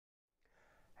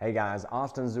Hey guys,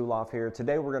 Austin Zuloff here.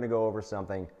 Today we're going to go over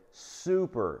something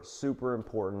super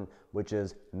important, which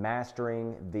is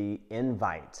mastering the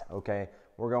invite, okay?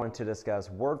 We're going to discuss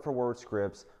word-for-word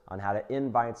scripts on how to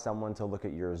invite someone to look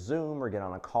at your Zoom or get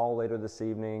on a call later this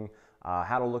evening,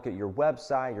 how to look at your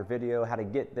website, your video, how to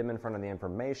get them in front of the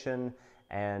information,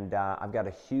 and I've got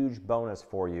a huge bonus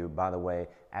for you, by the way,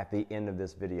 at the end of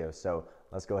this video. So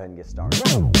let's go ahead and get started.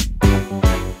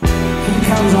 He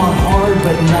comes on hard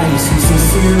but nice. He's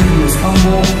sincere, he is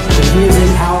humble, but he is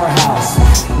a powerhouse.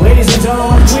 Ladies and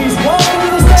gentlemen, please welcome to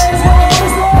the stage, Lois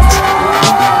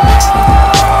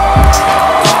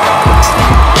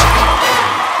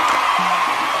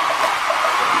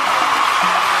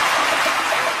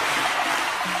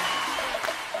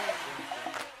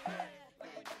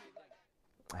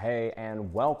Hey,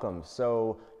 and welcome.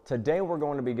 So today we're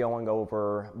going to be going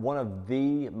over one of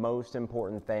the most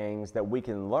important things that we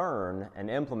can learn and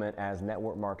implement as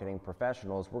network marketing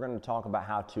professionals. We're going to talk about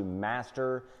how to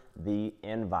master the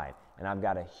invite. And I've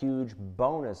got a huge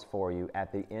bonus for you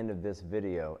at the end of this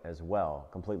video as well,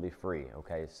 completely free,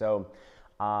 okay? So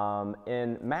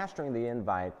in mastering the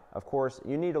invite, of course,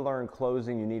 you need to learn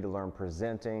closing, you need to learn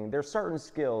presenting. There's certain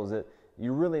skills that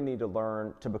you really need to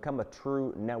learn to become a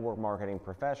true network marketing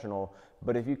professional.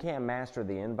 But if you can't master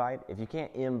the invite, if you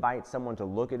can't invite someone to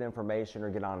look at information or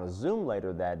get on a Zoom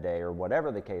later that day or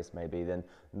whatever the case may be, then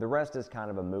the rest is kind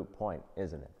of a moot point,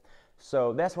 isn't it?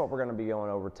 So that's what we're going to be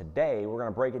going over today. We're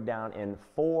going to break it down in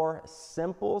 4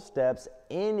 simple steps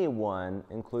anyone,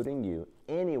 including you,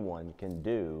 anyone can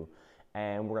do.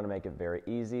 And we're going to make it very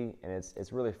easy, and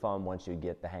it's really fun once you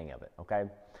get the hang of it, okay?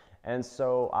 And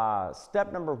so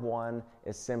step number 1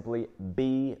 is simply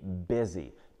be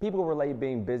busy. People relate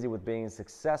being busy with being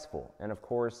successful. And of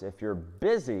course, if you're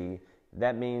busy,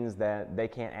 that means that they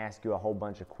can't ask you a whole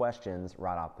bunch of questions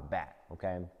right off the bat,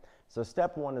 okay? So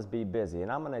step 1 is be busy.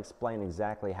 And I'm going to explain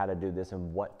exactly how to do this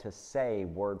and what to say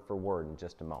word for word in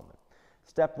just a moment.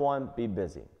 Step 1, be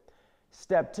busy.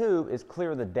 Step 2 is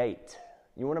clear the date.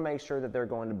 You want to make sure that they're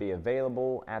going to be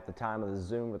available at the time of the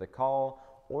Zoom or the call,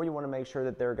 or you want to make sure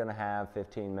that they're going to have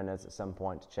 15 minutes at some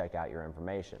point to check out your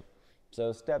information.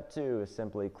 So step 2 is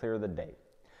simply clear the date.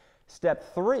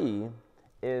 Step 3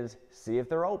 is see if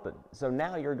they're open. So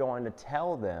now you're going to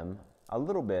tell them a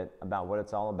little bit about what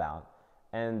it's all about.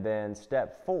 And then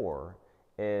step 4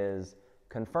 is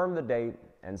confirm the date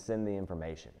and send the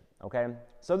information. Okay?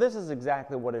 So this is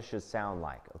exactly what it should sound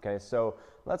like. Okay? So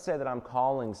let's say that I'm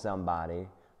calling somebody.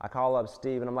 I call up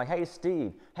Steve and I'm like, hey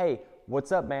Steve, hey,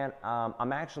 what's up, man?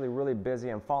 I'm actually really busy.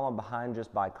 I'm falling behind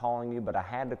just by calling you, but I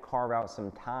had to carve out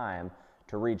some time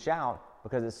to reach out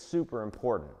because it's super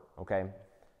important, okay?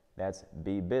 That's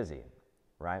be busy,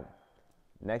 right?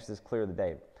 Next is clear the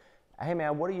date. Hey,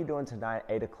 man, what are you doing tonight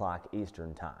at 8 o'clock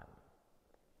Eastern time?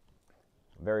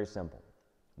 Very simple.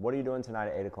 What are you doing tonight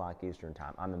at 8 o'clock Eastern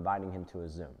time? I'm inviting him to a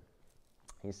Zoom.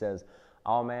 He says,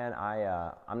 oh, man,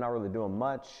 I'm not really doing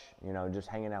much, you know, just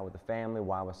hanging out with the family.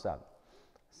 Why, what's up?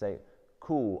 Say,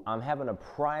 cool, I'm having a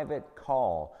private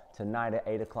call tonight at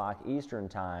 8 o'clock Eastern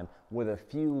time with a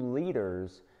few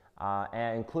leaders,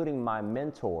 including my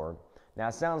mentor. Now,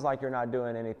 it sounds like you're not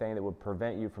doing anything that would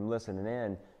prevent you from listening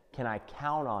in. Can I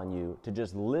count on you to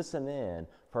just listen in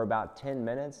for about 10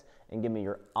 minutes and give me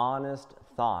your honest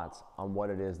thoughts on what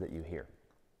it is that you hear?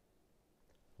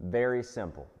 Very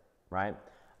simple, right?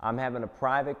 I'm having a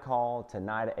private call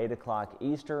tonight at 8 o'clock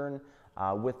Eastern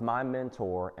with my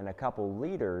mentor and a couple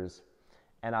leaders,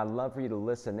 and I'd love for you to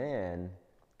listen in.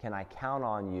 Can I count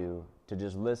on you to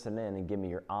just listen in and give me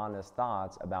your honest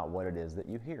thoughts about what it is that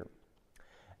you hear?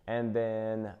 And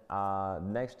then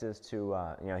next is to,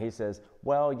 he says,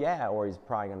 well, yeah, or he's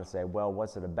probably going to say, well,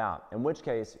 what's it about? In which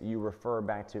case you refer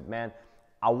back to, man,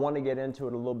 I want to get into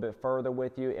it a little bit further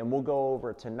with you, and we'll go over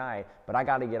it tonight, but I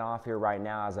got to get off here right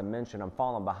now. As I mentioned, I'm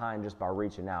falling behind just by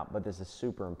reaching out, but this is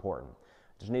super important.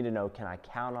 Just need to know, can I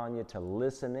count on you to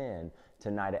listen in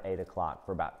tonight at 8 o'clock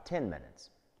for about 10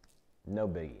 minutes? No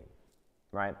biggie,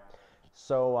 right?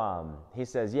 So he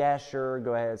says, yeah, sure,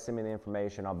 go ahead, send me the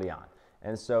information, I'll be on.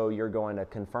 And so you're going to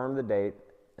confirm the date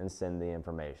and send the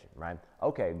information, right?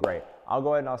 Okay, great. I'll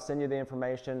go ahead and I'll send you the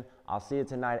information. I'll see you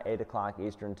tonight at 8 o'clock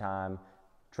Eastern time.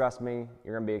 Trust me,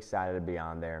 you're going to be excited to be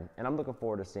on there. And I'm looking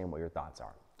forward to seeing what your thoughts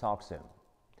are. Talk soon.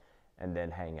 And then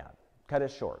hang up. Cut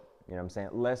it short. You know what I'm saying?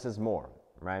 Less is more,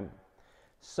 right?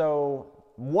 So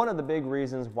one of the big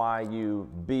reasons why you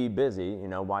be busy,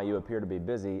 why you appear to be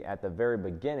busy at the very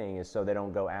beginning is so they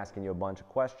don't go asking you a bunch of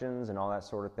questions and all that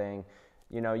sort of thing.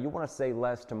 You want to say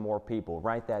less to more people.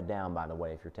 Write that down, by the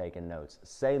way, if you're taking notes.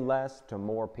 Say less to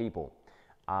more people.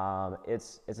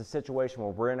 It's a situation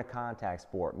where we're in a contact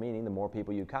sport, meaning the more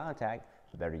people you contact,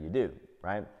 the better you do,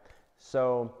 right?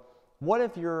 So what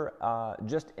if you're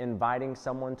just inviting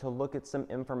someone to look at some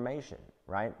information,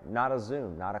 right? Not a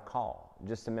Zoom, not a call,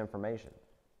 just some information.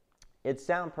 It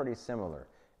sounds pretty similar,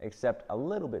 except a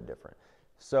little bit different.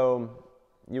 So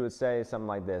you would say something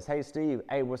like this: hey Steve,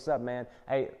 hey, what's up, man?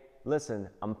 Hey, listen,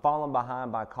 I'm falling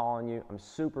behind by calling you. I'm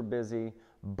super busy,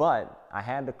 but I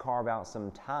had to carve out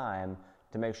some time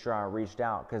to make sure I reached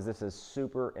out because this is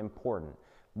super important.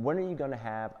 When are you going to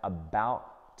have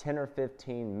about 10 or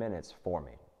 15 minutes for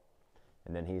me?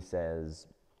 And then he says,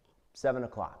 7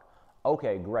 o'clock.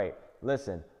 Okay, great.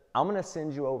 Listen, I'm going to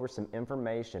send you over some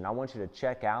information. I want you to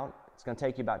check out. It's going to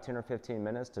take you about 10 or 15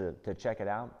 minutes to check it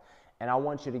out. And I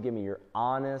want you to give me your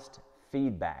honest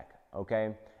feedback,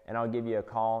 okay? And I'll give you a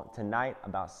call tonight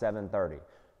about 7:30.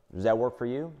 Does that work for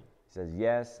you? He says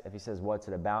yes. If he says what's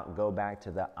it about, go back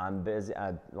to the I'm busy.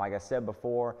 Like I said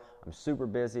before, I'm super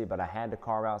busy, but I had to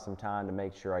carve out some time to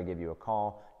make sure I give you a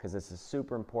call because this is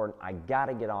super important. I got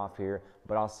to get off here,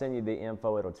 but I'll send you the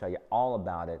info. It'll tell you all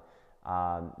about it.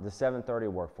 The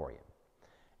 7:30 work for you.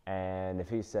 And if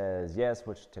he says yes,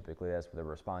 which typically that's the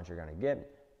response you're going to get,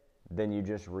 then you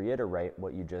just reiterate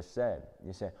what you just said.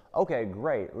 You say, okay,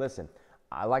 great. Listen,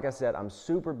 like I said, I'm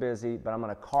super busy, but I'm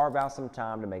going to carve out some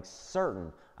time to make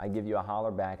certain I give you a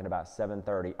holler back at about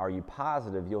 7:30. Are you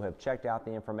positive you'll have checked out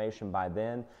the information by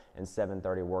then and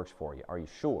 7:30 works for you? Are you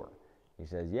sure? He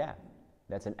says, yeah.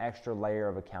 That's an extra layer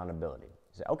of accountability.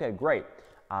 You say, okay, great.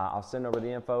 I'll send over the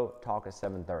info, talk at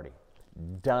 7:30.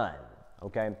 Done,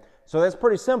 okay? So that's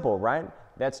pretty simple, right?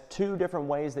 That's 2 different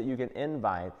ways that you can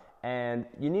invite, and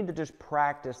you need to just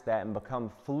practice that and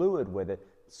become fluid with it.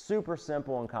 Super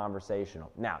simple and conversational.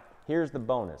 Now, here's the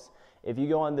bonus. If you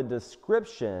go in the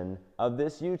description of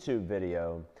this YouTube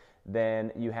video,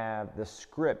 then you have the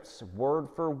scripts word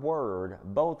for word,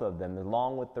 both of them,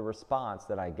 along with the response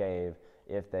that I gave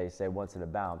if they say, what's it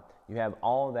about? You have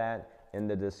all of that in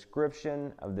the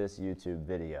description of this YouTube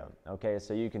video. Okay,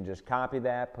 so you can just copy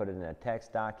that, put it in a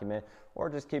text document, or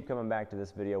just keep coming back to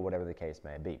this video, whatever the case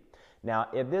may be. Now,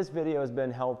 if this video has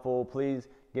been helpful, please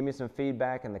give me some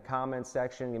feedback in the comments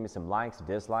section. Give me some likes,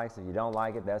 dislikes. If you don't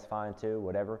like it, that's fine too,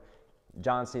 whatever.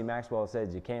 John C. Maxwell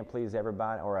says you can't please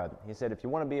everybody, or he said if you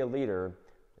want to be a leader,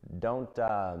 don't,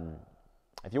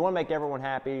 if you want to make everyone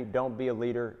happy, don't be a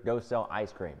leader, go sell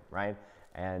ice cream, right?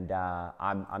 And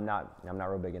I'm not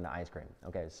real big into ice cream.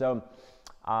 Okay, so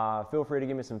feel free to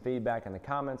give me some feedback in the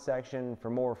comments section. For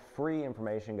more free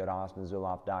information, go to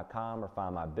austinzulauf.com or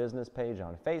find my business page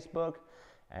on Facebook.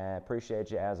 And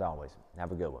appreciate you as always.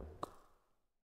 Have a good one.